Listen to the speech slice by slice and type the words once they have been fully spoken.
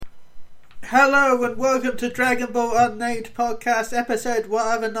Hello and welcome to Dragon Ball Unnamed Podcast episode,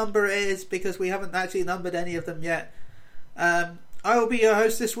 whatever number it is, because we haven't actually numbered any of them yet. I will be your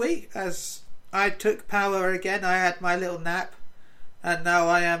host this week, as I took power again. I had my little nap, and now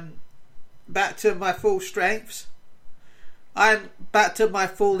I am back to my full strengths. I'm back to my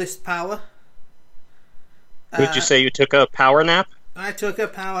fullest power. Would you say you took a power nap? I took a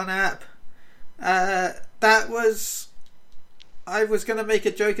power nap. I was going to make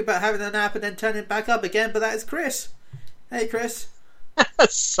a joke about having a nap and then turning back up again, but that is Chris. Hey, Chris.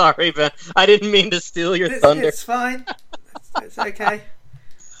 Sorry, Ben. I didn't mean to steal your thunder. It's fine. It's okay.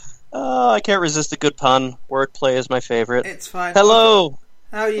 I can't resist a good pun. Wordplay is my favorite. It's fine. Hello.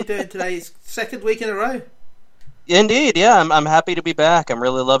 How are you doing today? It's second week in a row. Indeed, yeah. I'm happy to be back. I'm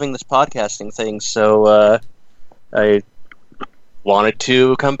really loving this podcasting thing, so I wanted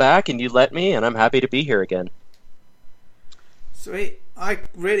to come back, and you let me, and I'm happy to be here again. Sweet. I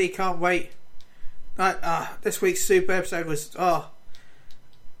really can't wait. This week's super episode was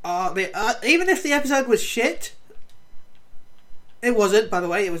even if the episode was shit, it wasn't, by the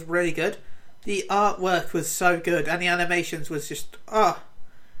way. It was really good. The artwork was so good, and the animations was just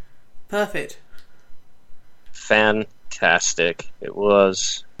perfect. Fantastic. It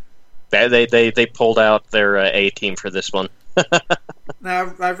was. They pulled out their A team for this one.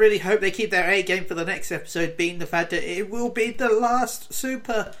 Now, I really hope they keep their A game for the next episode, being the fact that it will be the last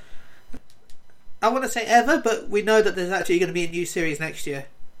super, I want to say ever, but we know that there's actually going to be a new series next year.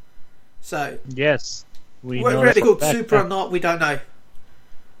 So, yes, whether it's called Super or not, we don't know.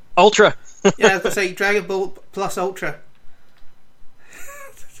 Ultra. Yeah, I was going to say Dragon Ball plus Ultra.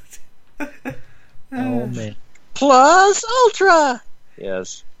 Oh man. Plus Ultra.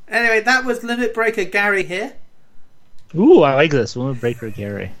 Yes. Anyway, that was Limit Breaker Gary here. Ooh, I like this. Limit Breaker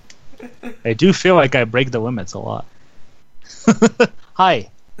Gary. I do feel like I break the limits a lot. Hi,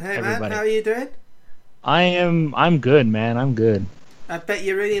 hey everybody. man, how are you doing? I'm good, man. I'm good. I bet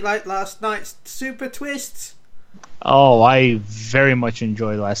you really liked last night's Super Twists. Oh, I very much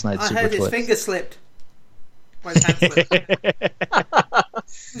enjoyed last night's Super Twist. I heard his finger slipped. Well, his hand slipped.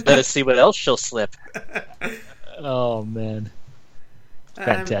 Let us see what else she'll slip. Oh man,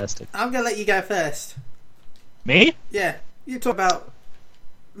 fantastic. I'm gonna let you go first. Me? Yeah, you talk about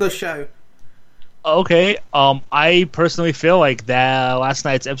the show. Okay. I personally feel like that last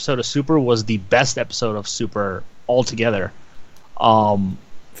night's episode of Super was the best episode of Super altogether. For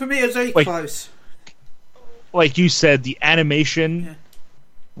me, it was very close. Like you said, the animation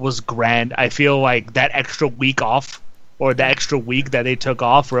was grand. I feel like that extra week off, or the extra week that they took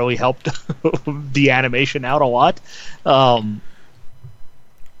off, really helped the animation out a lot. That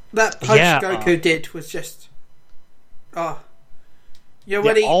post Goku did was just... go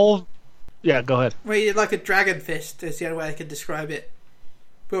ahead. Well, he did like a dragon fist is the only way I can describe it,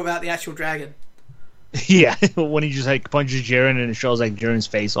 but without the actual dragon. Yeah, when he just like punches Jiren and it shows like Jiren's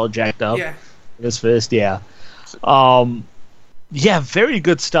face all jacked up. Yeah, his fist. Yeah, very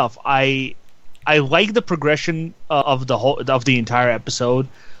good stuff. I like the progression of the entire episode.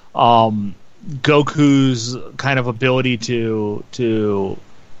 Goku's kind of ability to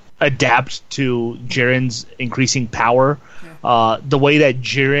adapt to Jiren's increasing power. The way that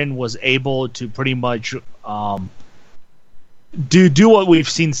Jiren was able to pretty much do what we've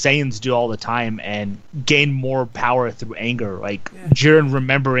seen Saiyans do all the time and gain more power through anger. Like Jiren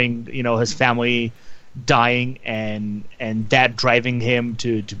remembering, his family dying and that driving him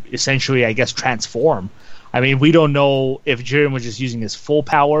to essentially, I guess, transform. I mean, we don't know if Jiren was just using his full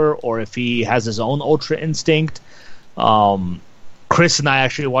power or if he has his own Ultra Instinct. Chris and I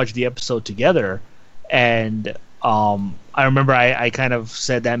actually watched the episode together, and I remember I kind of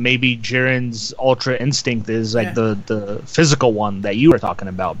said that maybe Jiren's Ultra Instinct is like the physical one that you were talking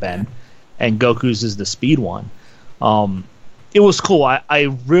about, Ben, and Goku's is the speed one. It was cool.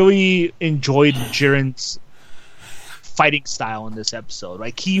 I really enjoyed Jiren's fighting style in this episode.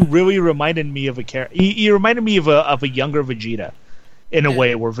 Like, he really reminded me of a character. He reminded me of a younger Vegeta in a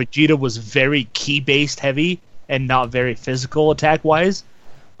way, where Vegeta was very ki-based heavy and not very physical attack-wise.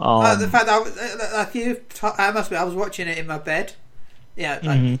 The fact that I was watching it in my bed,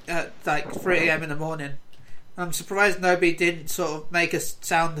 like 3 a.m. in the morning. I'm surprised nobody didn't sort of make a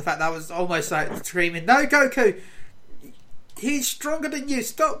sound. The fact that I was almost like screaming, "No, Goku! He's stronger than you!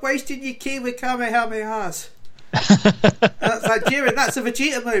 Stop wasting your ki with Kamehamehas!" That's like, Jiren, that's a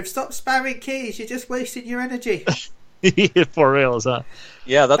Vegeta move. Stop spamming keys. You're just wasting your energy. For reals, huh?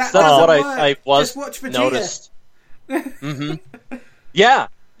 Yeah, that's what I was just watch Vegeta. Noticed. Yeah.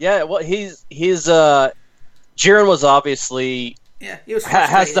 Well, he's Jiren was obviously he was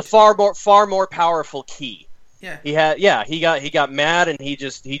has the far more powerful ki. Yeah. He got mad and he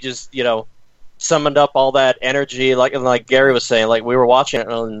just summoned up all that energy, like Gary was saying, like we were watching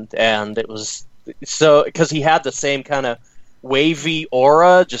it, and it was so because he had the same kind of wavy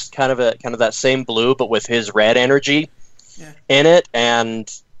aura, just kind of that same blue, but with his red energy in it,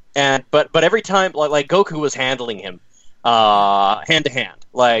 but every time like Goku was handling him hand to hand,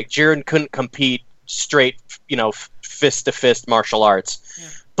 like Jiren couldn't compete straight, fist to fist martial arts. Yeah.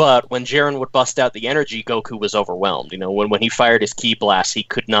 But when Jiren would bust out the energy, Goku was overwhelmed. When he fired his ki blast, he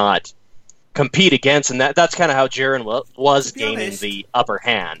could not compete against, and that's kind of how Jiren was gaining the upper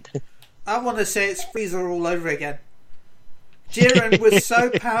hand. I want to say it's Frieza all over again. Jiren was so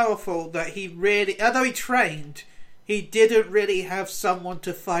powerful that he really, although he trained, he didn't really have someone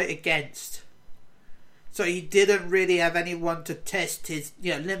to fight against. So he didn't really have anyone to test his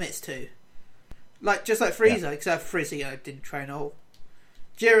limits to. Just like Frieza, except Frieza didn't train at all.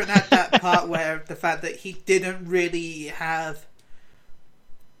 Jiren had that part where the fact that he didn't really have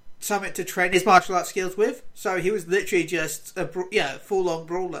something to train his martial arts skills with, so he was literally just a full-on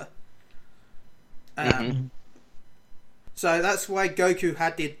brawler. So that's why Goku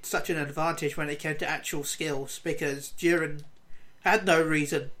had such an advantage when it came to actual skills, because Jiren had no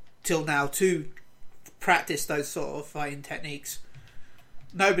reason till now to practice those sort of fighting techniques.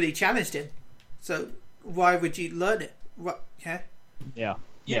 Nobody challenged him, so why would you learn it? Yeah.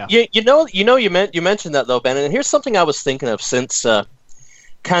 You mentioned that though, Ben, and here's something I was thinking of since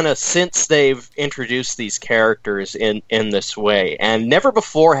they've introduced these characters in this way, and never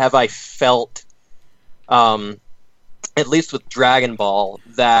before have I felt, at least with Dragon Ball,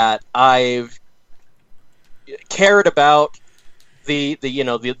 that I've cared about the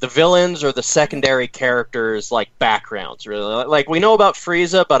villains or the secondary characters like backgrounds. Really, like we know about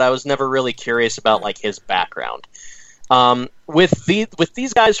Frieza, but I was never really curious about like his background. With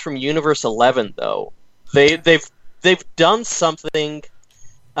these guys from Universe 11, though, they've done something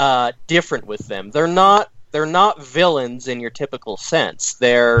different with them. They're not villains in your typical sense.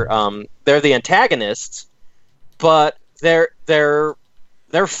 They're the antagonists, but they're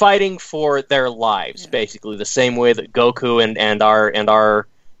fighting for their lives, basically the same way that Goku and our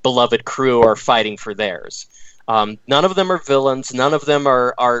beloved crew are fighting for theirs. None of them are villains. None of them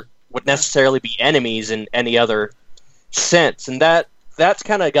would necessarily be enemies in any other sense, and that's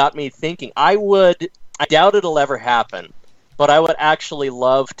kind of got me thinking. I doubt it'll ever happen, but I would actually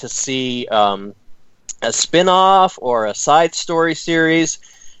love to see a spin-off or a side story series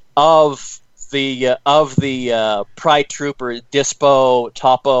of the Pride Trooper Dispo,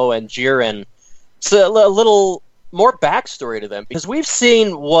 Toppo, and Jiren. So a little more backstory to them, because we've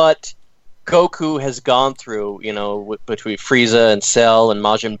seen what Goku has gone through, between Frieza and Cell and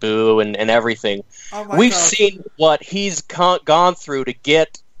Majin Buu and everything. We've seen what he's gone through to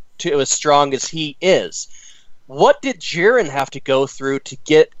get to as strong as he is. What did Jiren have to go through to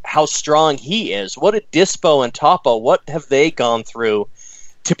get how strong he is? What did Dispo and Toppo, what have they gone through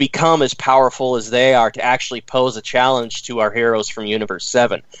to become as powerful as they are, to actually pose a challenge to our heroes from Universe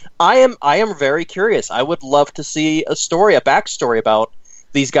 7? I am very curious. I would love to see a backstory about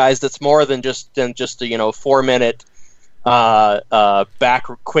these guys that's more than just a 4-minute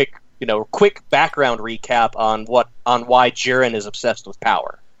quick background recap on why Jiren is obsessed with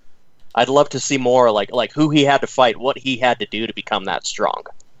power. I'd love to see more like who he had to fight, what he had to do to become that strong.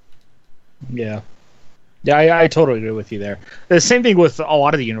 Yeah, I totally agree with you there. The same thing with a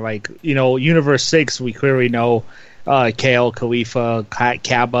lot of the Universe 6. We clearly know Kale, Khalifa,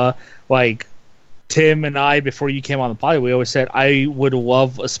 Kaba, like. Tim and I, before you came on the pod, we always said I would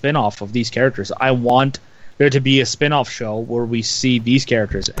love a spin-off of these characters. I want there to be a spin-off show where we see these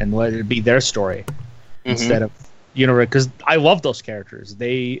characters and let it be their story instead of because I love those characters.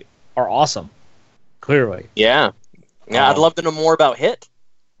 They are awesome. Clearly, yeah. I'd love to know more about Hit.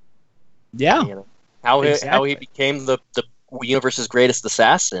 Yeah, how he became the universe's greatest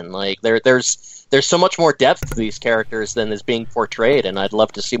assassin. Like there's so much more depth to these characters than is being portrayed, and I'd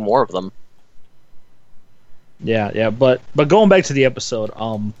love to see more of them. Yeah, but going back to the episode,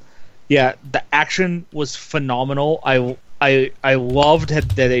 the action was phenomenal. I loved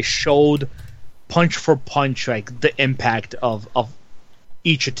that they showed punch for punch, like the impact of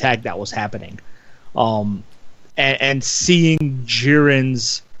each attack that was happening, and seeing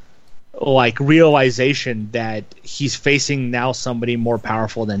Jiren's realization that he's facing now somebody more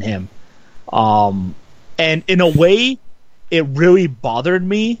powerful than him, and in a way, it really bothered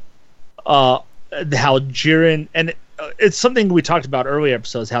me. How Jiren, and it's something we talked about earlier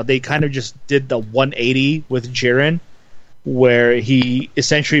episodes, how they kind of just did the 180 with Jiren, where he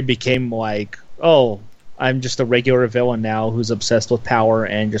essentially became like, oh, I'm just a regular villain now who's obsessed with power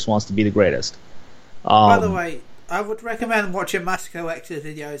and just wants to be the greatest. By the way, I would recommend watching Masako X's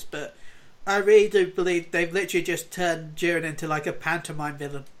videos, but I really do believe they've literally just turned Jiren into like a pantomime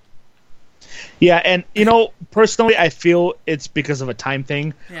villain. Yeah, and personally, I feel it's because of a time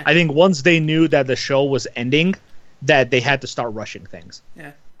thing. Yeah. I think once they knew that the show was ending, that they had to start rushing things.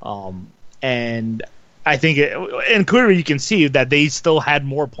 Yeah. And I think, and clearly you can see that they still had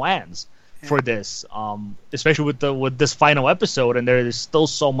more plans for this, especially with this final episode, and there is still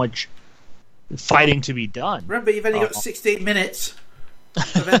so much fighting to be done. Remember, you've only got 16 minutes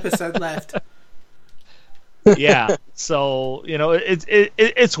of episode left. Yeah, so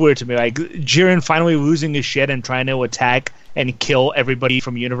it's weird to me. Like Jiren finally losing his shit and trying to attack and kill everybody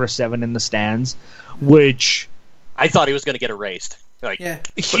from Universe 7 in the stands, which I thought he was going to get erased. Like,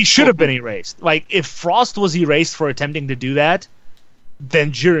 he should have been erased. Like if Frost was erased for attempting to do that,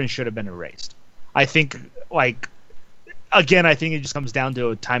 then Jiren should have been erased. I think, again, I think it just comes down to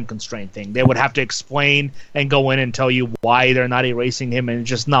a time constraint thing. They would have to explain and go in and tell you why they're not erasing him, and it's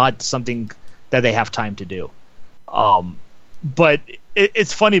just not something that they have time to do. But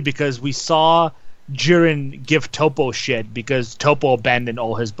it's funny because we saw Jiren give Toppo shit because Toppo abandoned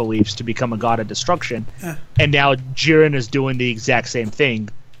all his beliefs to become a god of destruction, and now Jiren is doing the exact same thing,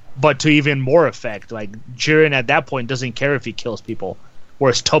 but to even more effect. Like Jiren at that point doesn't care if he kills people,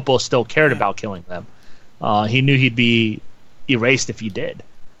 whereas Toppo still cared about killing them. He knew he'd be erased if he did.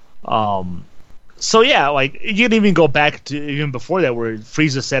 So yeah, like you can even go back to even before that, where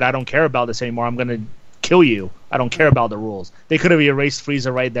Frieza said, "I don't care about this anymore. I'm gonna kill you. I don't care about the rules." They could have erased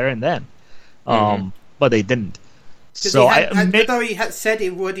Frieza right there and then, but they didn't. So although he had said he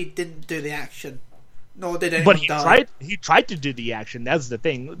would, he didn't do the action, nor did anyone. But he tried. He tried to do the action. That's the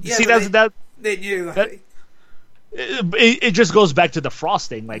thing. Yeah, See, they knew. It just goes back to the Frost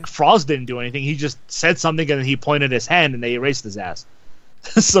thing. Like Frost didn't do anything. He just said something and he pointed his hand and they erased his ass.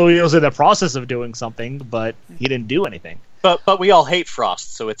 So he was in the process of doing something, but he didn't do anything. But we all hate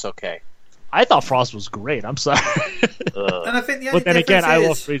Frost, so it's okay. I thought Frost was great. I'm sorry. And I think the only but then again, I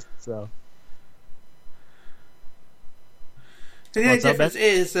love difference Frieza. So the only difference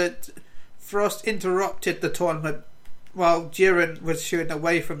is that Frost interrupted the tournament while Jiren was shooting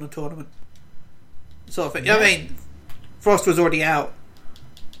away from the tournament. Sort of thing. Yeah. I mean, Frost was already out.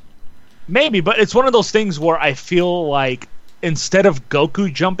 Maybe, but it's one of those things where I feel like instead of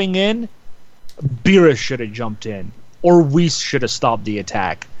Goku jumping in, Beerus should have jumped in, or Whis should have stopped the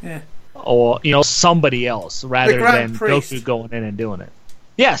attack. Yeah. Or somebody else rather than Goku going in and doing it.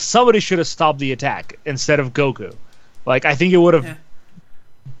 Yeah, somebody should have stopped the attack instead of Goku. Like I think it would have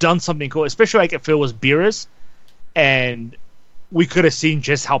done something cool, especially like if it was Beerus, and we could have seen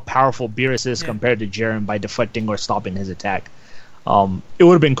just how powerful Beerus is compared to Jiren by deflecting or stopping his attack. It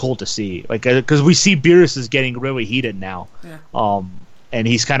would have been cool to see, like, because we see Beerus is getting really heated now, and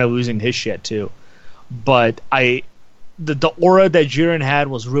he's kind of losing his shit too. But the aura that Jiren had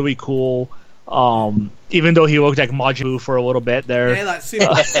was really cool. Even though he looked like Majin Buu for a little bit there, like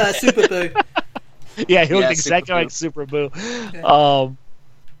Super Boo. Yeah, he looked exactly like Super Buu. Yeah.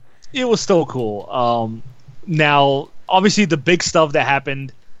 It was still cool. Now, obviously, the big stuff that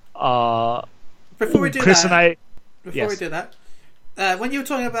happened. Before we do Chris that, and I. Before we do that, when you were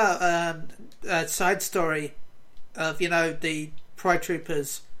talking about side story of the Pride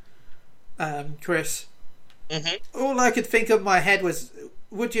Troopers, Chris, all I could think of in my head was,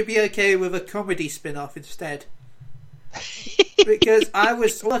 would you be okay with a comedy spin-off instead? Because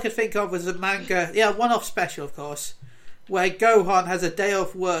all I could think of was a manga, one-off special, of course, where Gohan has a day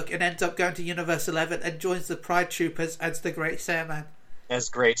off work and ends up going to Universe 11 and joins the Pride Troopers as the Great Saiyaman. As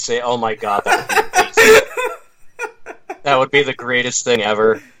Great Saiyaman, oh my god, that would be amazing. That would be the greatest thing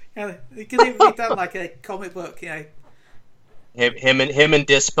ever. It could even be done like a comic book, Him and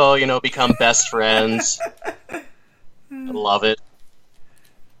Dispo, become best friends. I love it.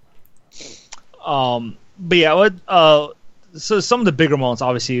 But yeah, so some of the bigger moments,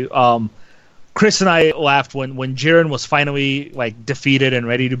 obviously, Chris and I laughed when Jiren was finally defeated and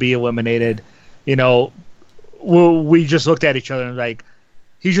ready to be eliminated. We just looked at each other and like,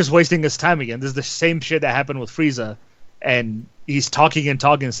 he's just wasting his time again. This is the same shit that happened with Frieza, and he's talking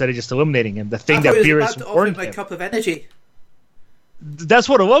instead of just eliminating him. The thing that Beerus warned him. A cup of energy. That's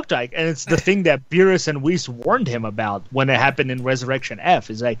what it looked like, and it's the thing that Beerus and Whis warned him about when it happened in Resurrection F.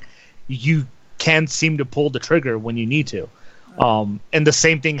 Is like, you can't seem to pull the trigger when you need to. And the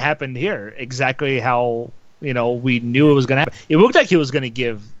same thing happened here. Exactly how we knew it was going to happen. It looked like he was going to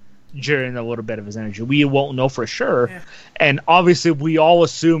give Jiren a little bit of his energy. We won't know for sure. Yeah. And obviously, we all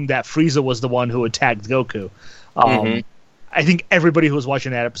assumed that Frieza was the one who attacked Goku. I think everybody who was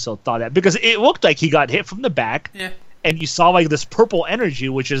watching that episode thought that, because it looked like he got hit from the back. Yeah. And you saw this purple energy,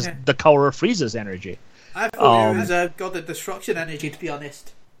 which is the color of Frieza's energy. I thought it was God of Destruction energy, to be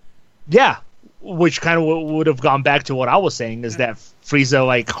honest. Yeah, which kind of would have gone back to what I was saying, is that Frieza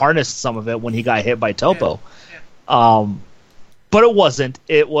like harnessed some of it when he got hit by Toppo. But it wasn't.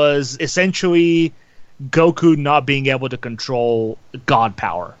 It was essentially Goku not being able to control God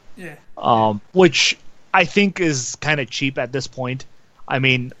power. Which I think is kind of cheap at this point. I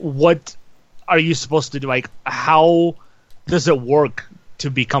mean, what are you supposed to do? Like, how does it work to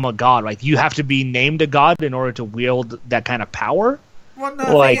become a god? Like, you have to be named a god in order to wield that kind of power? Well,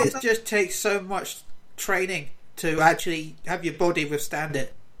 no, I think it just takes so much training to actually have your body withstand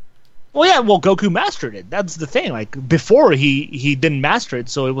it. Well, yeah, Goku mastered it. That's the thing. Like, before he didn't master it,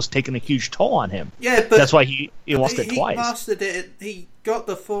 so it was taking a huge toll on him. Yeah, but that's why he lost it twice. He mastered it. He got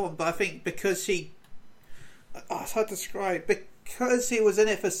the form, but I think because it's hard to describe. Because he was in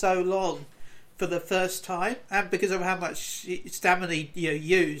it for so long for the first time, and because of how much stamina he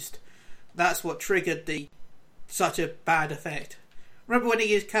used, that's what triggered such a bad effect. Remember when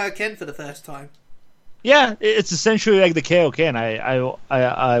he used Kaioken for the first time? Yeah, it's essentially like the Kaioken.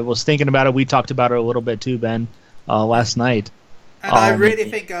 I was thinking about it. We talked about it a little bit too, Ben, last night. And I really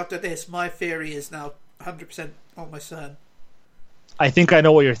think after this, my theory is now 100% almost certain. I think I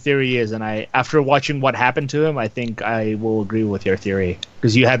know what your theory is, and after watching what happened to him, I think I will agree with your theory,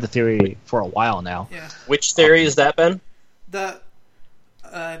 because you had the theory for a while now. Yeah. Which theory is that, Ben? That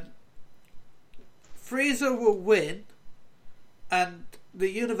Frieza will win, and the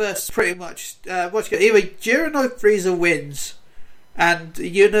universe pretty much either Jiren or Frieza wins, and the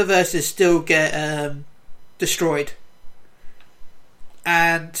universes still get destroyed.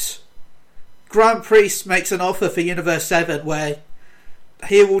 And Grand Priest makes an offer for Universe 7 where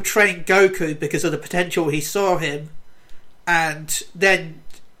he will train Goku because of the potential he saw him, and then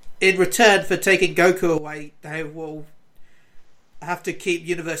in return for taking Goku away, they will have to keep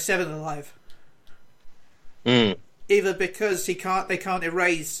Universe 7 alive. Either because they can't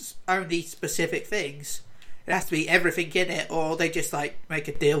erase only specific things, it has to be everything in it, or they just like make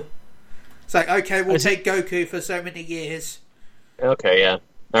a deal. It's like, okay, we'll take Goku for so many years. Okay, yeah.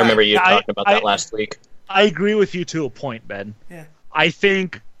 I remember you talking about that last week. I agree with you to a point, Ben. Yeah. I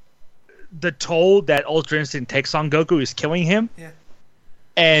think the toll that Ultra Instinct takes on Goku is killing him. Yeah.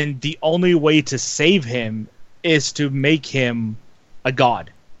 And the only way to save him is to make him a god.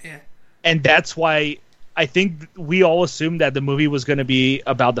 Yeah. And that's why I think we all assumed that the movie was going to be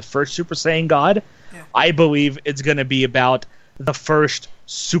about the first Super Saiyan God. Yeah. I believe it's going to be about the first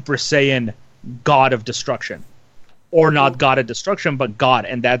Super Saiyan God of Destruction. Or not God of Destruction, but God.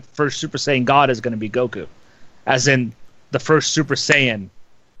 And that first Super Saiyan God is going to be Goku. As in, the first Super Saiyan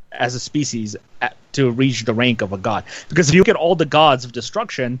as a species to reach the rank of a god. Because if you look at all the gods of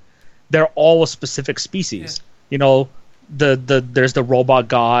destruction, they're all a specific species. Yeah. You know, there's the robot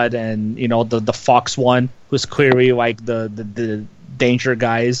god, and you know the fox one, who's clearly like the danger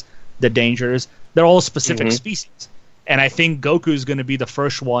guys, the dangers. They're all specific species. And I think Goku's going to be the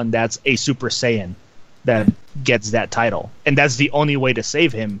first one that's a Super Saiyan that gets that title. And that's the only way to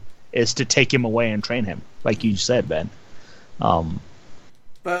save him, is to take him away and train him, like you said, Ben.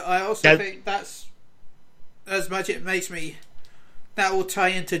 But I also think that's, as much it makes me, that will tie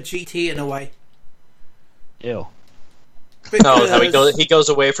into GT in a way. Ew. How he goes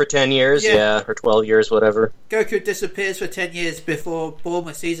away for 10 years, or 12 years, whatever. Goku disappears for 10 years before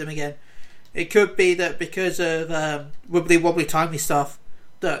Bulma sees him again. It could be that because of wibbly-wobbly timey stuff,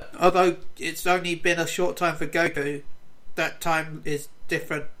 that although it's only been a short time for Goku, that time is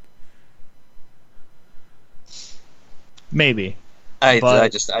different. Maybe. I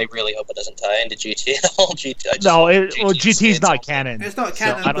really hope it doesn't tie into GT at all. GT's not canon. It's not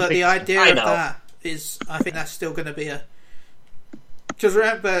canon, but the idea of that is, I think that's still going to be a... Because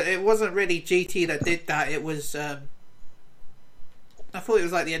remember, it wasn't really GT that did that, it was... I thought it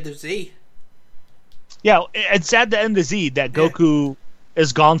was like the end of Z. Yeah, it's at the end of Z that Goku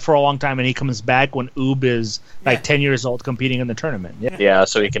is gone for a long time, and he comes back when Oob is 10 years old competing in the tournament. Yeah,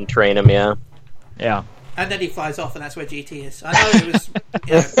 so he can train him, Yeah. And then he flies off, and that's where GT is. I know it was...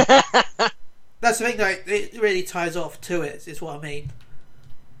 that's the thing, like, it really ties off to it, is what I mean.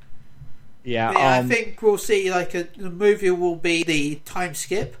 Yeah, I think we'll see, like, the movie will be the time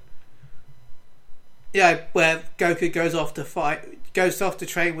skip. Yeah, where Goku goes off to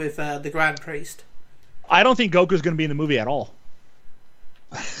train with the Grand Priest. I don't think Goku's going to be in the movie at all.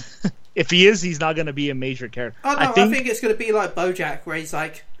 If he is, he's not going to be a major character. Oh, no, I think it's going to be like BoJack, where he's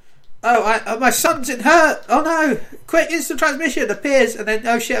like, oh, my son's in hurt. Oh, no. Quick, instant transmission appears. And then,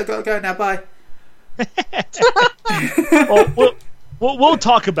 oh, shit, I've got to go now. Bye. We'll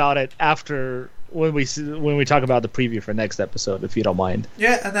talk about it after when we talk about the preview for next episode, if you don't mind.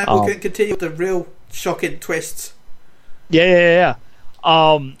 Yeah, and then we can continue with the real shocking twists. Yeah.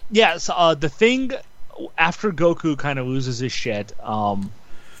 The thing after Goku kind of loses his shit,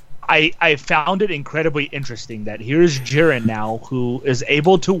 I found it incredibly interesting that here's Jiren now, who is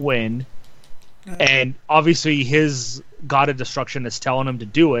able to win, and obviously his God of Destruction is telling him to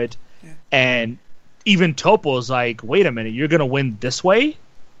do it, and even Topo's like, wait a minute, you're gonna win this way?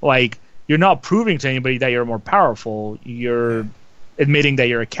 Like, you're not proving to anybody that you're more powerful, you're admitting that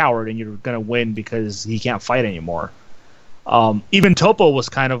you're a coward and you're gonna win because he can't fight anymore. Even Topo was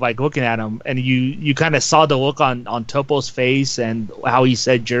kind of like looking at him, and you kind of saw the look on Topo's face and how he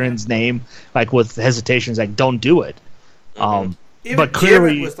said Jiren's name, like with hesitations, like don't do it. But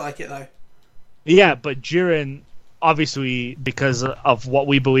clearly, Jiren was like it though. Yeah, but Jiren, obviously, because of what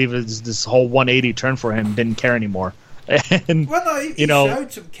we believe is this whole 180 turn for him, didn't care anymore. And well, no, he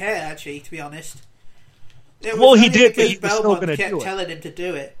showed some care actually. To be honest, he did, but he was still going to do it. Telling him to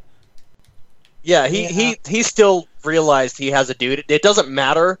do it. Yeah, he still realized he has a duty. It doesn't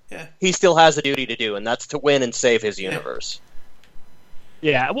matter. Yeah. He still has a duty to do, and that's to win and save his universe.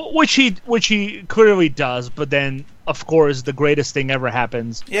 Yeah, which he clearly does. But then, of course, the greatest thing ever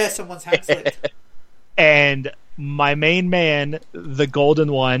happens. Yeah, someone's hand slipped. And my main man, the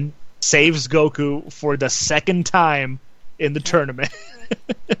Golden One, saves Goku for the second time in the tournament.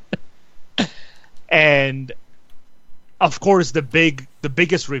 And of course, the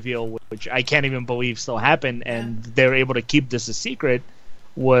biggest reveal, which I can't even believe still happened, and they're able to keep this a secret,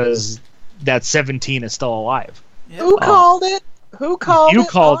 was that 17 is still alive. Yeah. Who called it? Who called it? You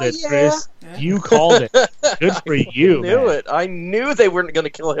called it, yeah. Chris. Yeah. You called it. Good for you, I knew man. it. I knew they weren't going to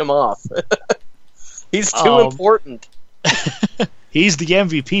kill him off. He's too important. He's the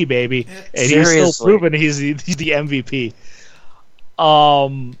MVP, baby, Yeah. and he's still Seriously. proven he's the MVP.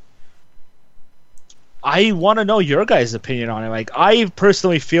 I want to know your guys' opinion on it. Like, I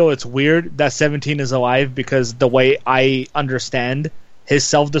personally feel it's weird that 17 is alive because the way I understand his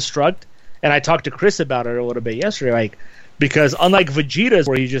self-destruct, and I talked to Chris about it a little bit yesterday, like, because unlike Vegeta's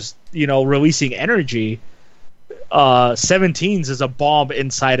where he's just, releasing energy, 17's is a bomb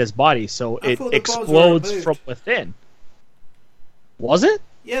inside his body, so I it thought the bombs were explodes removed. from within. Was it?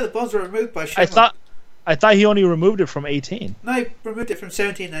 Yeah, the bombs were removed by Shenlong. I thought he only removed it from 18. No, he removed it from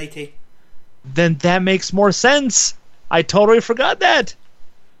 17 and 18. Then that makes more sense. I totally forgot that.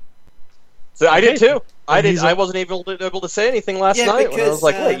 So I did too. And he's I wasn't able to say anything last Yeah, night because when I was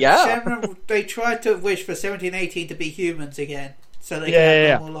like, wait, yeah. Shenlong, they tried to wish for 17 and 18 to be humans again, so they Yeah, can yeah,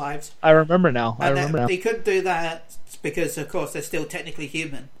 have normal lives. I remember now. And they couldn't do that because, of course, they're still technically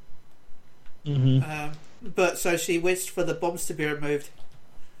human. Mm-hmm. But so she wished for the bombs to be removed.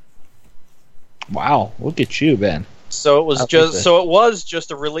 Wow, look at you, Ben. So it was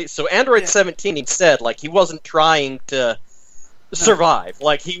just a release. So Android 17, he said, like, he wasn't trying to survive.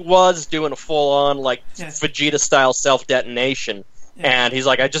 Like, he was doing a full-on, like, Vegeta-style self-detonation. Yeah. And he's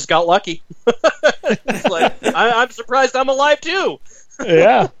like, I just got lucky. It's like, I'm surprised I'm alive, too.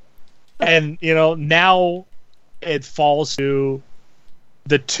 Yeah. And, now it falls to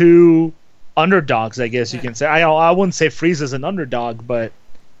the two underdogs, I guess you can say. I wouldn't say Frieza's an underdog, but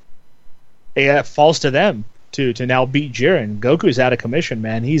it falls to them to now beat Jiren. Goku's out of commission,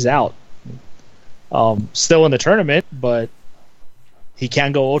 man. He's out. Still in the tournament, but he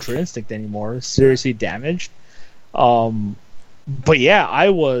can't go Ultra Instinct anymore. Seriously damaged. But yeah, I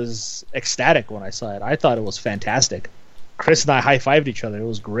was ecstatic when I saw it. I thought it was fantastic. Chris and I high-fived each other. It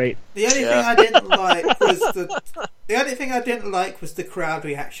was great. The only thing I didn't like was the crowd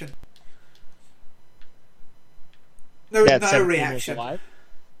reaction. There was no reaction.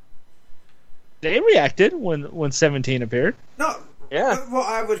 They reacted when 17 appeared. Not what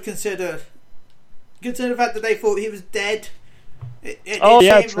I would consider the fact that they thought he was dead.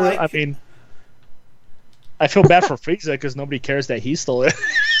 True. I mean, I feel bad for Frieza because nobody cares that he's still in.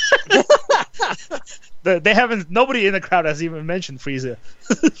 They haven't. Nobody in the crowd has even mentioned Frieza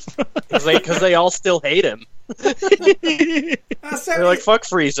because they all still hate him. They're like, fuck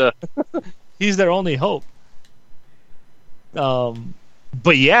Frieza. He's their only hope.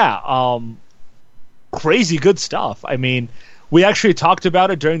 But yeah, crazy good stuff. I mean, we actually talked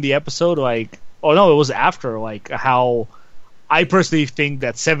about it during the episode. Like, oh no, it was after. Like how I personally think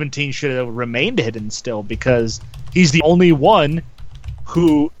that 17 should have remained hidden still because he's the only one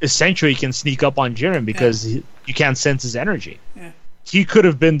who essentially can sneak up on Jiren because you can't sense his energy. Yeah. He could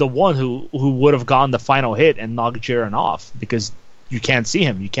have been the one who would have gone the final hit and knocked Jiren off because you can't see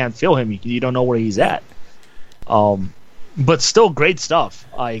him, you can't feel him, you don't know where he's at. But still great stuff.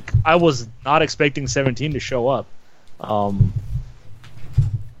 Like, I was not expecting 17 to show up.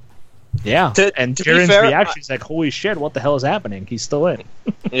 Yeah, and Jiren's reaction is like, "Holy shit! What the hell is happening? He's still in."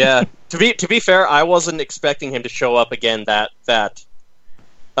 Yeah. To be fair, I wasn't expecting him to show up again that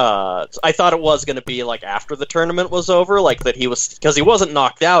I thought it was going to be like after the tournament was over, like that he was, because he wasn't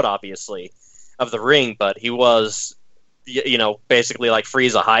knocked out, obviously, of the ring, but he was, basically like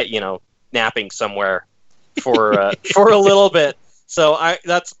Frieza napping somewhere for a little bit. So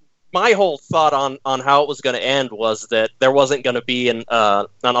that's my whole thought on how it was going to end, was that there wasn't going to be an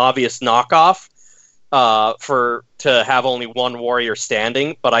obvious knockoff to have only one warrior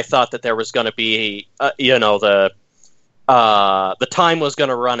standing, but I thought that there was going to be the time was going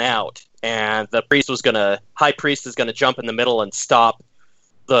to run out, and the high priest is going to jump in the middle and stop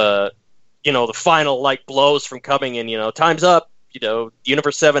the final like blows from coming in. Time's up.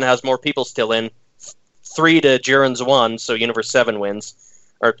 Universe 7 has more people still in. 3 to Jiren's 1, so Universe 7 wins,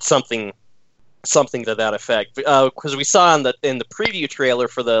 or something to that effect. Because we saw in the preview trailer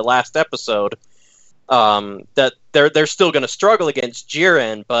for the last episode that they're still going to struggle against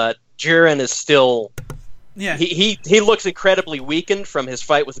Jiren, but Jiren is still. Yeah. He looks incredibly weakened from his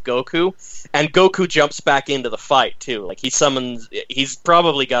fight with Goku, and Goku jumps back into the fight too. Like he's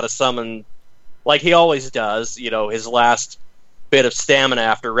probably got to summon, like he always does, his last bit of stamina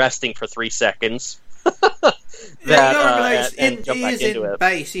after resting for 3 seconds. He is in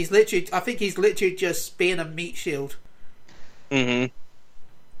base. I think he's literally just being a meat shield. Mm-hmm.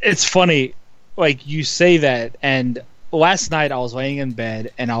 It's funny, like you say that, and last night I was laying in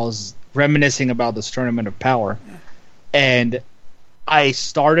bed and I was reminiscing about this Tournament of Power, and I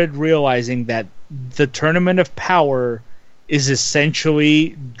started realizing that the Tournament of Power is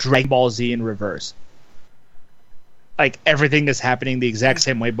essentially Dragon Ball Z in reverse. Like everything is happening the exact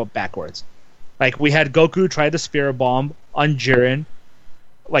same way but backwards. Like we had Goku try the Spirit Bomb on Jiren,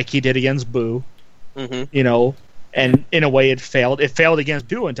 like he did against Buu, and in a way it failed. It failed against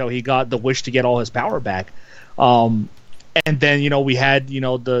Buu until he got the wish to get all his power back. And then, we had,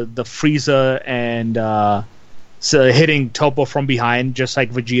 the Frieza and hitting Toppo from behind, just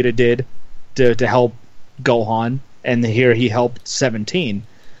like Vegeta did to help Gohan. And here he helped 17.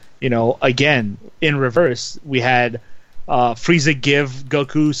 Again, in reverse, we had Frieza give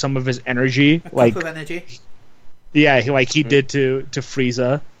Goku some of his energy. Yeah, he did to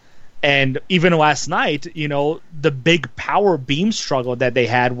Frieza. And even last night, the big power beam struggle that they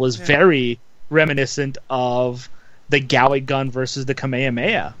had was very reminiscent of the Gali gun versus the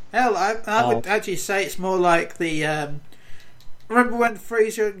Kamehameha. Hell, I would actually say it's more like the. Remember when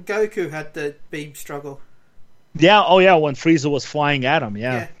Frieza and Goku had the beam struggle? Yeah, when Frieza was flying at him,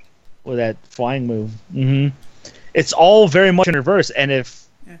 with that flying move. Mm-hmm. It's all very much in reverse, and if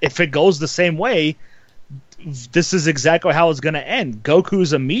it goes the same way, this is exactly how it's going to end.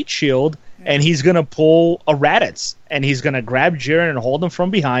 Goku's a meat shield, and he's going to pull a Raditz, and he's going to grab Jiren and hold him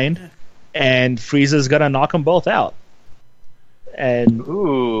from behind, and Frieza's going to knock them both out. And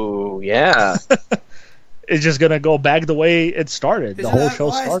ooh, yeah. It's just going to go back the way it started. The whole show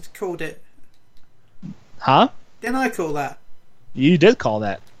started. Called it. Huh? Didn't I call that? You did call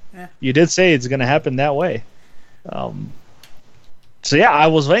that. Yeah. You did say it's going to happen that way. So yeah, I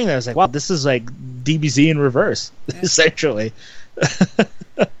was waiting there. I was like, wow, this is like DBZ in reverse, essentially.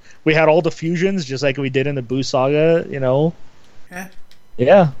 We had all the fusions, just like we did in the Buu Saga, Yeah.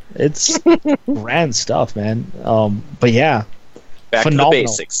 Yeah, it's grand stuff, man. But yeah. Back to the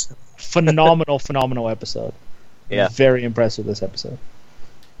basics. Phenomenal episode. Yeah. Very impressed with this episode.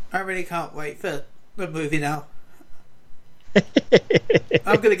 I really can't wait for the movie now.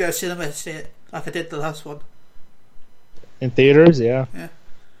 I'm going to go cinema to see it, like I did the last one. In theaters, yeah.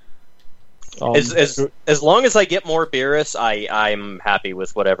 As long as I get more Beerus, I'm happy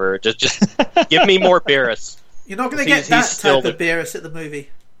with whatever. Just give me more Beerus. You're not going to get that type of Beerus at the movie.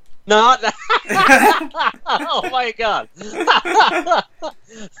 Not. Oh my god.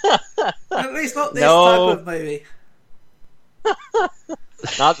 At least not this type of movie.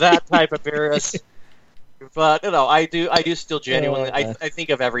 Not that type of Beerus. But I do still genuinely. I think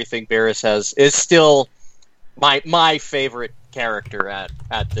of everything Beerus has is still my favorite character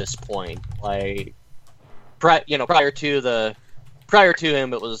at this point. Like, prior to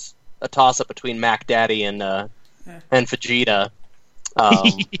him, it was a toss up between Mac Daddy and Vegeta.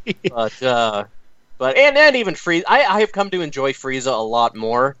 But even Frieza, I have come to enjoy Frieza a lot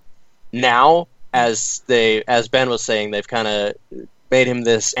more now, as Ben was saying, they've kind of made him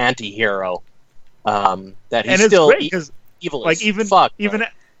this anti-hero. That he's still evil. Like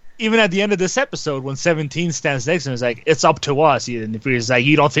even at the end of this episode, when 17 stands next to him, he's like, "It's up to us." And he's like,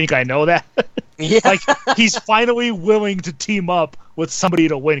 "You don't think I know that?" Yeah. Like he's finally willing to team up with somebody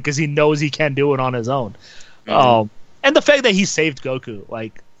to win because he knows he can't do it on his own. Mm-hmm. And the fact that he saved Goku,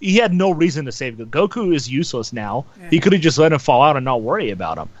 like he had no reason to save Goku. Goku is useless now. Yeah. He could have just let him fall out and not worry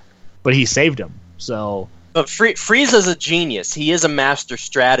about him, but he saved him. So But Frieza's a genius. He is a master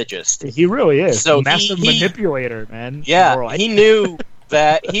strategist. He really is. So master manipulator, man. Yeah, he knew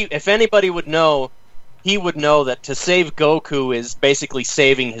that if anybody would know, he would know that to save Goku is basically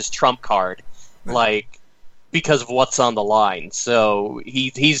saving his trump card, like, because of what's on the line. So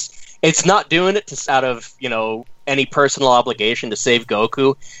it's not doing it out of, any personal obligation to save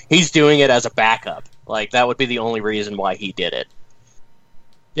Goku. He's doing it as a backup. Like, that would be the only reason why he did it.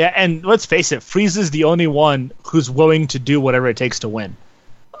 Yeah, and let's face it, Frieza's the only one who's willing to do whatever it takes to win.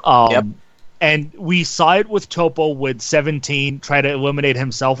 Yep. And we saw it with Topo with 17 try to eliminate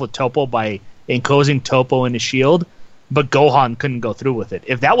himself with Topo by enclosing Topo in his shield, but Gohan couldn't go through with it.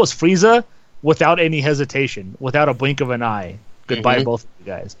 If that was Frieza, without any hesitation, without a blink of an eye, goodbye both of you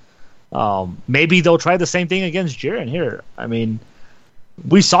guys. Maybe they'll try the same thing against Jiren here. I mean,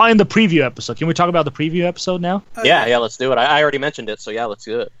 we saw in the preview episode. Can we talk about the preview episode now? Yeah, let's do it. I already mentioned it, so yeah, let's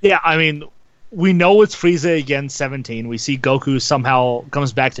do it. Yeah, I mean, we know it's Frieza against 17. We see Goku somehow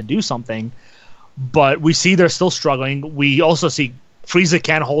comes back to do something, but we see they're still struggling. We also see Frieza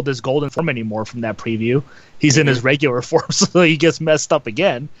can't hold his golden form anymore from that preview. He's in his regular form, so he gets messed up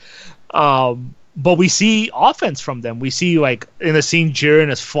again. But we see offense from them. We see, like, in the scene, Jiren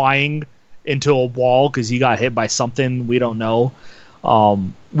is flying into a wall because he got hit by something we don't know.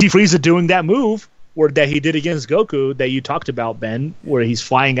 We see Frieza doing that move that he did against Goku that you talked about, Ben, where he's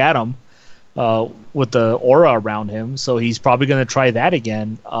flying at him with the aura around him. So he's probably going to try that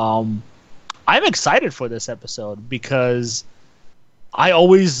again. I'm excited for this episode because I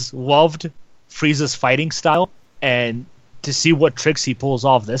always loved Frieza's fighting style, and to see what tricks he pulls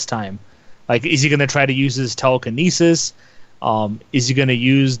off this time. Like, is he going to try to use his telekinesis? Is he going to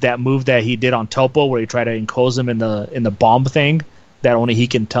use that move that he did on Topo, where he tried to enclose him in the bomb thing that only he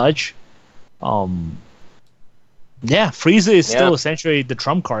can touch? Frieza is still essentially the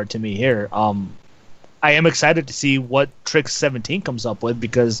trump card to me here. I am excited to see what tricks 17 comes up with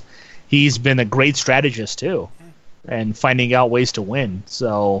because he's been a great strategist too, and finding out ways to win.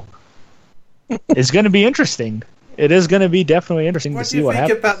 So it's going to be interesting. It is going to be definitely interesting to see what happens.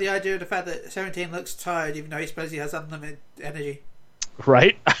 What do you think about the idea of the fact that 17 looks tired, even though he supposes he has unlimited energy?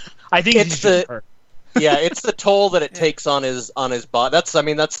 Right? I think it's it's the toll that it takes on his body. That's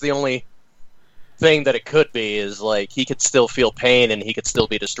the only thing that it could be, is like he could still feel pain and he could still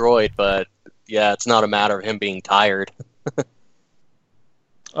be destroyed, but yeah, it's not a matter of him being tired.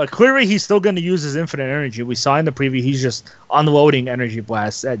 Clearly, he's still going to use his infinite energy. We saw in the preview he's just unloading energy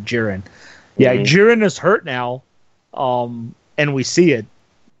blasts at Jiren. Yeah, Jiren is hurt now. And we see it,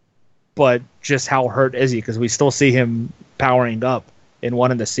 but just how hurt is he? Because we still see him powering up in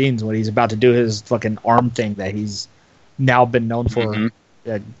one of the scenes when he's about to do his fucking arm thing that he's now been known for.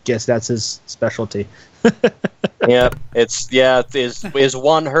 I guess that's his specialty. Is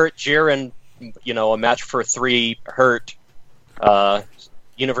one hurt Jiren, a match for 3 hurt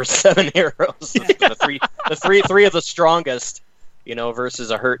Universe 7 heroes? the three of the strongest.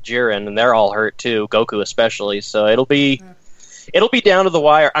 Versus a hurt Jiren, and they're all hurt too, Goku especially. So it'll be down to the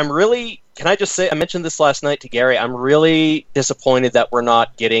wire. Can I just say, I mentioned this last night to Gary, I'm really disappointed that we're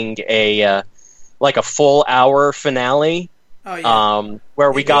not getting a full hour finale. Oh, yeah.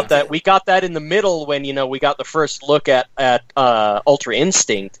 Where we got that in the middle when, we got the first look at Ultra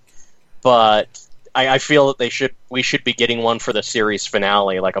Instinct, but I feel that we should be getting one for the series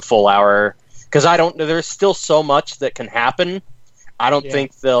finale, like a full hour, because there's still so much that can happen. I don't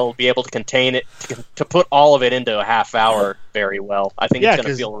think they'll be able to contain it, to put all of it into a half hour very well. I think it's going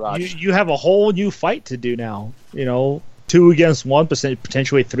to feel rushed. You have a whole new fight to do now. 2 against 1,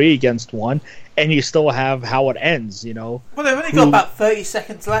 potentially 3 against 1, and you still have how it ends. Well, they've only got about 30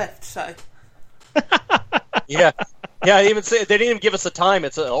 seconds left, so. Yeah. They didn't even give us a time.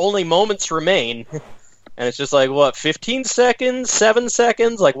 It's only moments remain. And it's just like, what, 15 seconds, 7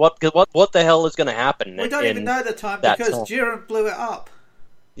 seconds? Like, what the hell is going to happen? We don't even know the time because Jiren blew it up.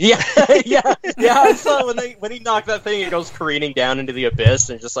 Yeah. I saw when he knocked that thing, it goes careening down into the abyss,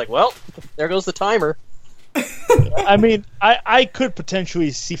 and it's just like, well, there goes the timer. I mean, I could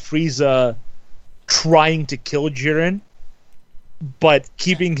potentially see Frieza trying to kill Jiren, but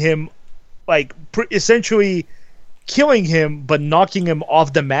keeping him, essentially killing him, but knocking him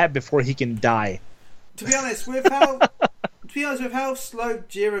off the mat before he can die. To be honest, with how slow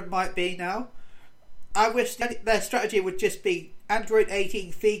Jiren might be now, I wish their strategy would just be Android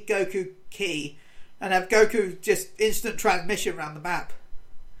 18 feed Goku Ki and have Goku just instant transmission around the map.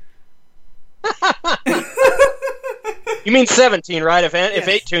 You mean 17, right? If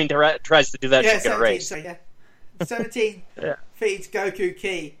 18 tries to do that, she'll get erased. 17 feeds Goku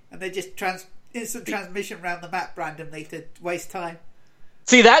Ki, and they just instant transmission around the map randomly to waste time.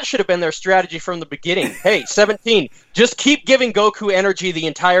 See, that should have been their strategy from the beginning. Hey, 17, just keep giving Goku energy the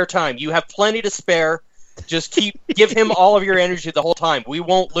entire time. You have plenty to spare. Just give him all of your energy the whole time. We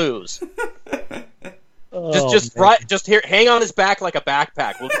won't lose. Just hang on his back like a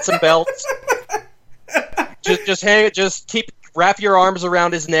backpack. We'll get some belts. Wrap your arms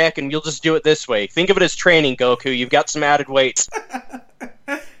around his neck, and you'll just do it this way. Think of it as training, Goku. You've got some added weights.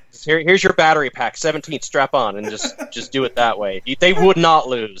 Here's your battery pack, 17. Strap on, and just do it that way. They would not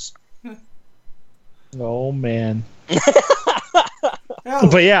lose. Oh man.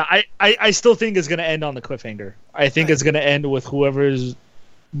 But yeah, I still think it's going to end on the cliffhanger. I think it's going to end with whoever's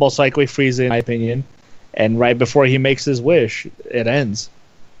most likely Frieza, in my opinion. And right before he makes his wish, it ends.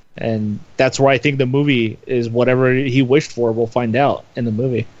 And that's where I think the movie is whatever he wished for. We'll find out in the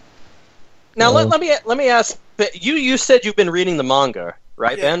movie. Now, let me ask. You said you've been reading the manga,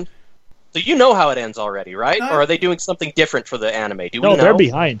 right, yeah. Ben? So you know how it ends already, right? No. Or are they doing something different for the anime? Do we know? They're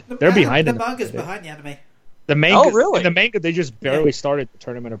behind. They're behind. The manga's behind the anime. The manga, oh, really? In the manga, they just barely started the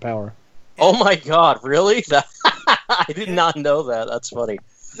Tournament of Power. Oh my God! Really? I did not know that. That's funny.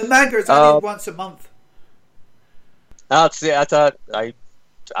 The manga is only once a month. I'm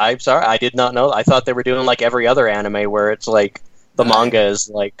sorry, I did not know. I thought they were doing like every other anime where it's like the manga is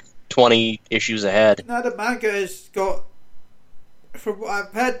like 20 issues ahead. No, the manga has got. From what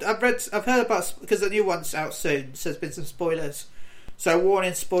I've heard about, because the new one's out soon, so there's been some spoilers. So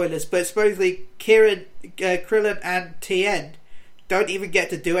warning, spoilers. But supposedly Krillin and Tien don't even get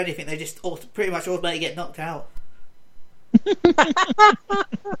to do anything. They just pretty much automatically get knocked out.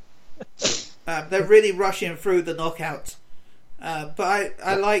 They're really rushing through the knockouts. But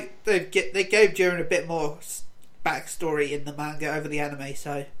I like they gave Jiren a bit more backstory in the manga over the anime,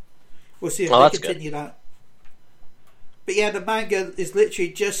 so we'll see if they continue that. But yeah, the manga is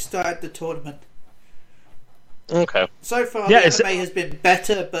literally just started the tournament. Okay. So far, the anime has been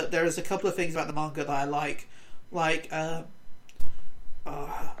better, but there is a couple of things about the manga that I like. Like,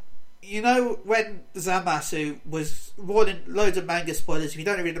 you know, when Zamasu was warning, loads of manga spoilers. If you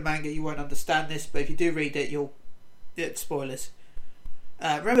don't read the manga, you won't understand this, but if you do read it, it's spoilers.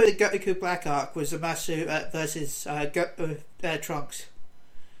 Remember the Goku Black arc was Zamasu versus Trunks.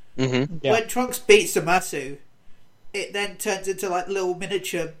 Mm-hmm. Yeah. When Trunks beats Zamasu, it then turns into like little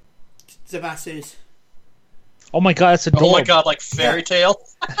miniature Zamasus. Oh my God, that's adorable. Oh my God, like Fairy Tale?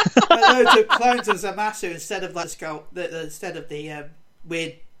 Loads of clones of Zamasu instead of the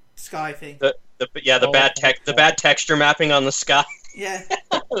weird sky thing. The bad texture mapping on the sky. Yeah.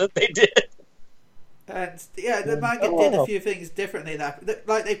 That they did. And yeah, the manga did a few things differently.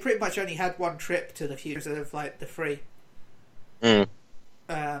 Like they pretty much only had one trip to the future instead of like the three. Mm.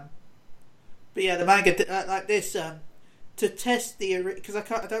 But yeah, the manga like this to test the, because I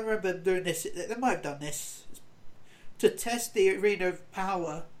don't remember doing this. They might have done this to test the arena of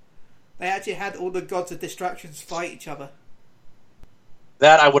power. They actually had all the gods of distractions fight each other.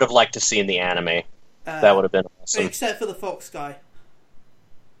 That I would have liked to see in the anime. That would have been awesome. Except for the Fox guy.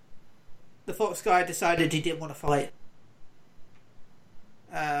 The Fox guy decided he didn't want to fight.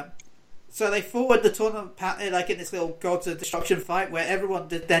 So they forward the tournament like in this little Gods of Destruction fight where everyone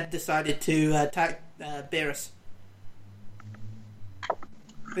then decided to attack Beerus.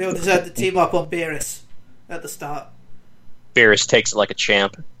 They all decided to team up on Beerus at the start. Beerus takes it like a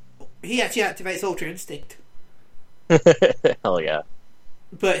champ. He actually activates Ultra Instinct. Hell yeah.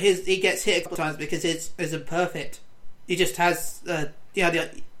 But he gets hit a couple times because his isn't perfect. He just has the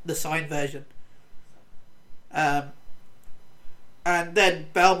sign version. And then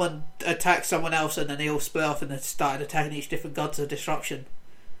Bellman attacks someone else, and then they all split off and then started attacking each different gods of destruction.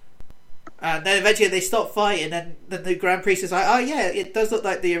 And then eventually they stop fighting, and then the Grand Priest is like, oh yeah, it does look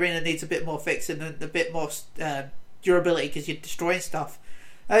like the arena needs a bit more fixing and a bit more durability because you're destroying stuff.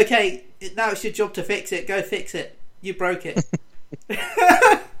 Okay, now it's your job to fix it. Go fix it. You broke it.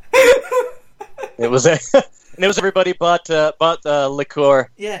 It was everybody but Liqueur.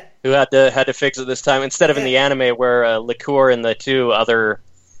 Yeah. Who had to fix it this time instead of in the anime where Liqueur and the two other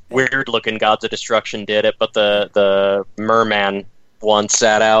weird looking gods of destruction did it, but the merman one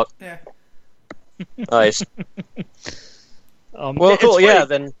sat out. Yeah. Nice. Well, cool. Yeah.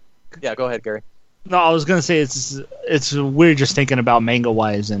 Then. Yeah. Go ahead, Gary. No, I was gonna say it's weird just thinking about manga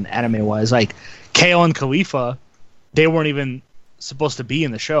wise and anime wise. Like Kale and Khalifa, they weren't even supposed to be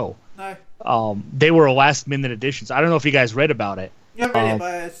in the show. No. They were last minute additions. I don't know if you guys read about it. Yeah, I read it,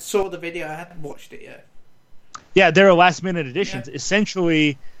 but I saw the video. I hadn't watched it yet. Yeah, they were last minute additions. Yeah.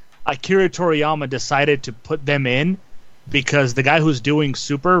 Essentially, Akira Toriyama decided to put them in because the guy who's doing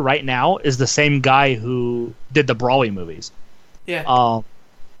Super right now is the same guy who did the Broly movies. Yeah.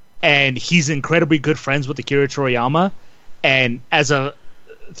 And he's incredibly good friends with Akira Toriyama, and as a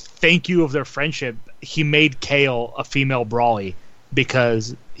thank you of their friendship, he made Kale a female Brawly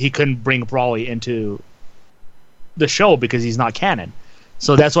because he couldn't bring Brawly into the show because he's not canon.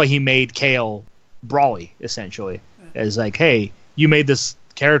 So that's why he made Kale Brawly, essentially. As like, hey, you made this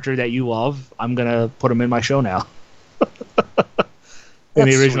character that you love, I'm gonna put him in my show now. In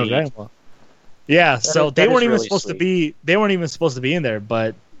the original Dragon Ball. Yeah, they weren't even supposed to be in there,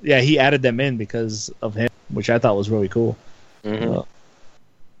 but yeah, he added them in because of him, which I thought was really cool. Mm-hmm.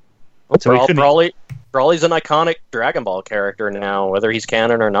 Brawly's an iconic Dragon Ball character now, whether he's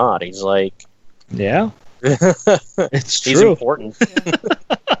canon or not. He's like, yeah, it's true. He's important.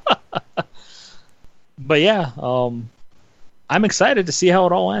 But yeah, I'm excited to see how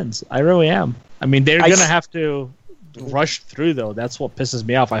it all ends. I really am. I mean, they're gonna have to rush through, though. That's what pisses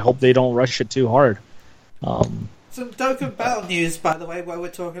me off. I hope they don't rush it too hard. Some Dokkan Battle news, by the way, while we're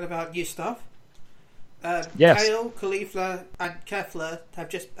talking about new stuff. Yes. Kale, Caulifla, and Kefla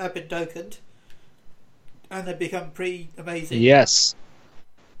have been Dokkaned, and they've become pretty amazing. Yes.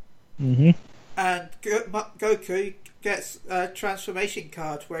 Mm-hmm. And Goku gets a transformation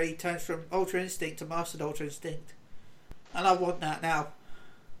card where he turns from Ultra Instinct to Mastered Ultra Instinct. And I want that now.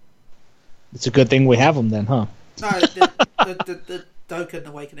 It's a good thing we have them then, huh? No, the Dokkan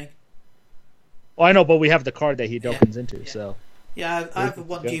Awakening. Well, I know, but we have the card that he Dokkans into, yeah. so... Yeah, I have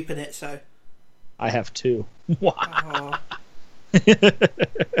one dupe in it, so... I have two.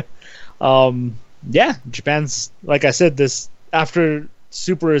 Oh. Yeah, Japan's, like I said, this after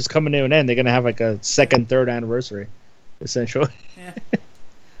Super is coming to an end, they're going to have like a second, third anniversary, essentially. Yeah.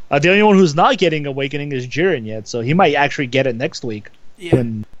 The only one who's not getting Awakening is Jiren yet, so he might actually get it next week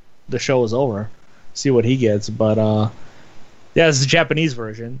when the show is over. See what he gets, but yeah, it's the Japanese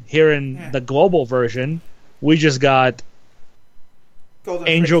version. Here in the global version, we just got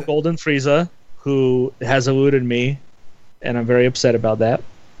Angel Golden Frieza, who has eluded me, and I'm very upset about that.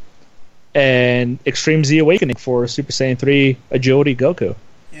 And Extreme Z Awakening for Super Saiyan 3 Agility Goku.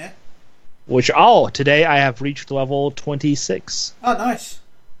 Yeah. Which, today I have reached level 26. Oh, nice.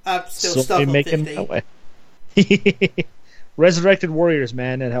 I'm still stuck on 50. That way. Resurrected Warriors,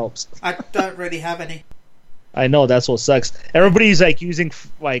 man, it helps. I don't really have any. I know, that's what sucks. Everybody's like using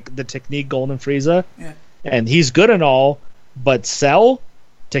like the Technique Golden Frieza, and he's good and all, but Cell,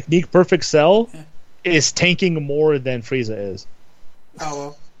 Technique Perfect Cell, is tanking more than Frieza is. Oh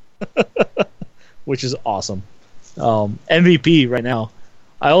well. Which is awesome. MVP right now.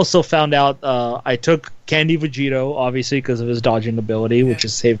 I also found out I took Candy Vegito, obviously, because of his dodging ability, which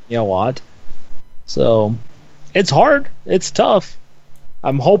has saved me a lot. So, it's hard. It's tough.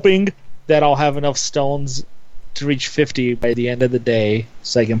 I'm hoping that I'll have enough stones to reach 50 by the end of the day,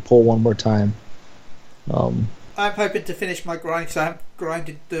 so I can pull one more time. I'm hoping to finish my grind, because I haven't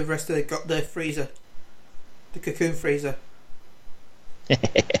grinded the rest of the Frieza. The Cocoon Frieza.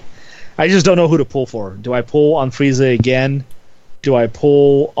 I just don't know who to pull for. Do I pull on Frieza again? Do I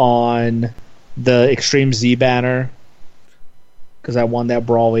pull on the Extreme Z banner? Because I won that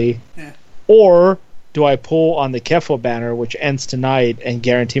Brawly. Yeah. Or do I pull on the Kefla banner, which ends tonight, and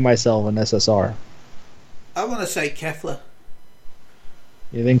guarantee myself an SSR? I want to say Kefla.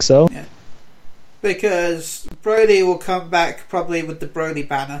 You think so? Yeah. Because Broly will come back probably with the Broly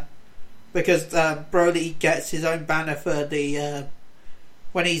banner. Because Broly gets his own banner for the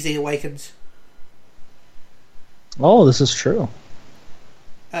when he Z awakens. Oh, this is true.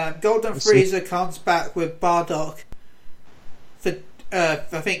 Golden Frieza comes back with Bardock for I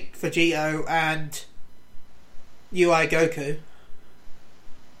think Vegito and UI Goku.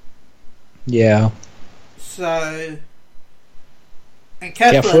 Yeah. So, and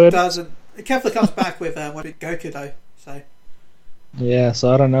Kefla doesn't. Kefla comes back with Goku though. So. Yeah,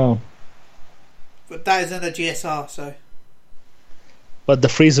 so I don't know. But that is in the GSR, so. But the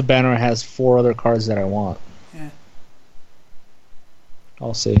Frieza banner has 4 other cards that I want. Yeah.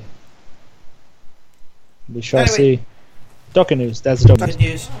 I'll see. We shall see. Dokkan News. That's Dokkan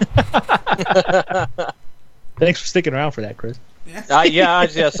News. Thanks for sticking around for that, Chris.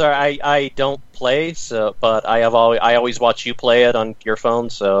 Yeah. Sorry, I don't play, but I always watch you play it on your phone,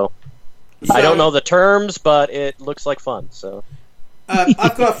 so I don't know the terms, but it looks like fun. So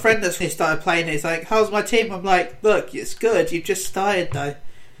I've got a friend that's started playing it. He's like, "How's my team?" I'm like, "Look, it's good. You've just started though."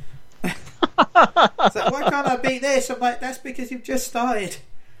 It's like, why can't I beat this? I'm like, that's because you've just started.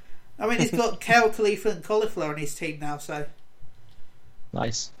 I mean, he's got Kale, Khalifa, and Cauliflower on his team now, so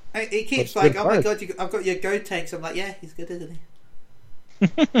nice. And he keeps like, "Oh my god, I've got your Go tanks." I'm like, "Yeah, he's good, isn't he?"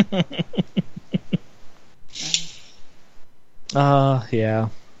 Yeah.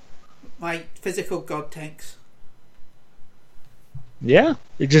 My physical god tanks. Yeah,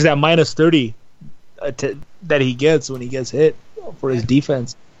 it's just that minus 30 that he gets when he gets hit for his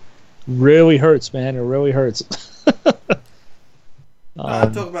defense. Really hurts, man. It really hurts.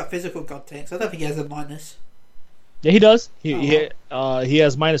 I'm talking about physical God tanks. I don't think he has a minus. Yeah, he does. He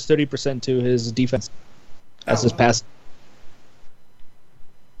has minus 30% to his defense as his pass.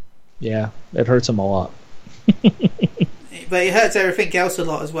 Yeah, it hurts him a lot. But it hurts everything else a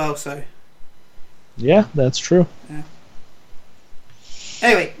lot as well. So. Yeah, that's true. Yeah.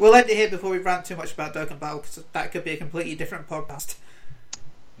 Anyway, we'll end it here before we rant too much about Dokkan Battle, because that could be a completely different podcast.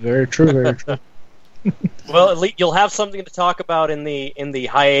 Very true. Very true. Well, at least you'll have something to talk about in the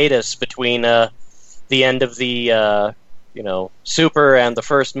hiatus between the end of the Super and the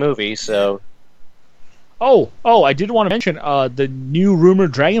first movie. So, oh, I did want to mention the new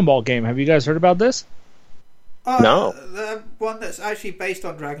rumored Dragon Ball game. Have you guys heard about this? No, the one that's actually based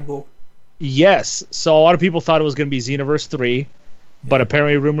on Dragon Ball. Yes. So a lot of people thought it was going to be Xenoverse 3, but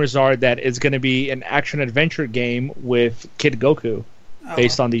apparently rumors are that it's going to be an action adventure game with Kid Goku,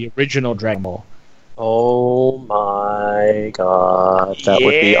 based on the original Dragon Ball. Oh my god, that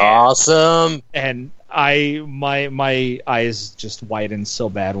would be awesome! And my eyes just widened so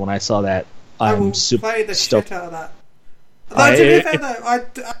bad when I saw that. I will super play the stoked. shit out of that. Though, to be fair, though,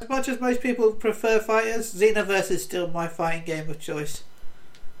 as much as most people prefer fighters, Xenoverse is still my fighting game of choice.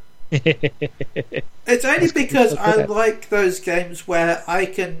 It's only because I like those games where I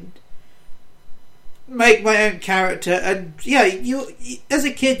can make my own character, and you as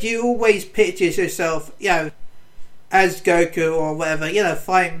a kid you always picture yourself, as Goku or whatever,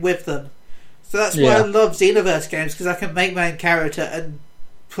 fighting with them. So that's why I love Xenoverse games, because I can make my own character and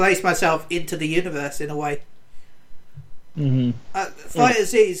place myself into the universe in a way. Mm-hmm. Fighter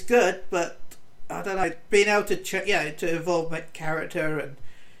Z is good, but I don't know, being able to to evolve my character and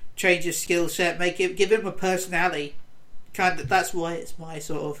change his skill set, give him a personality. That's why it's my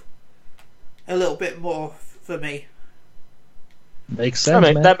sort of a little bit more for me. Makes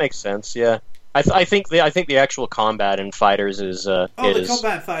sense. That makes sense. Yeah, I think the actual combat in fighters is the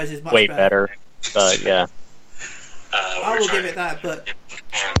combat in fighters is much way better. But yeah, I will give it that. But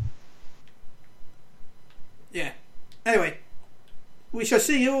yeah. Anyway, we shall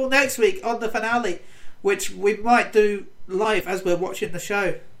see you all next week on the finale, which we might do live as we're watching the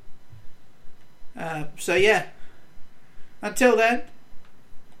show. So yeah. Until then.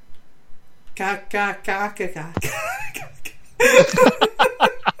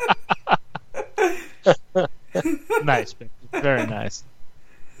 Nice. Very nice.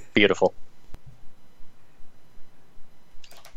 Beautiful.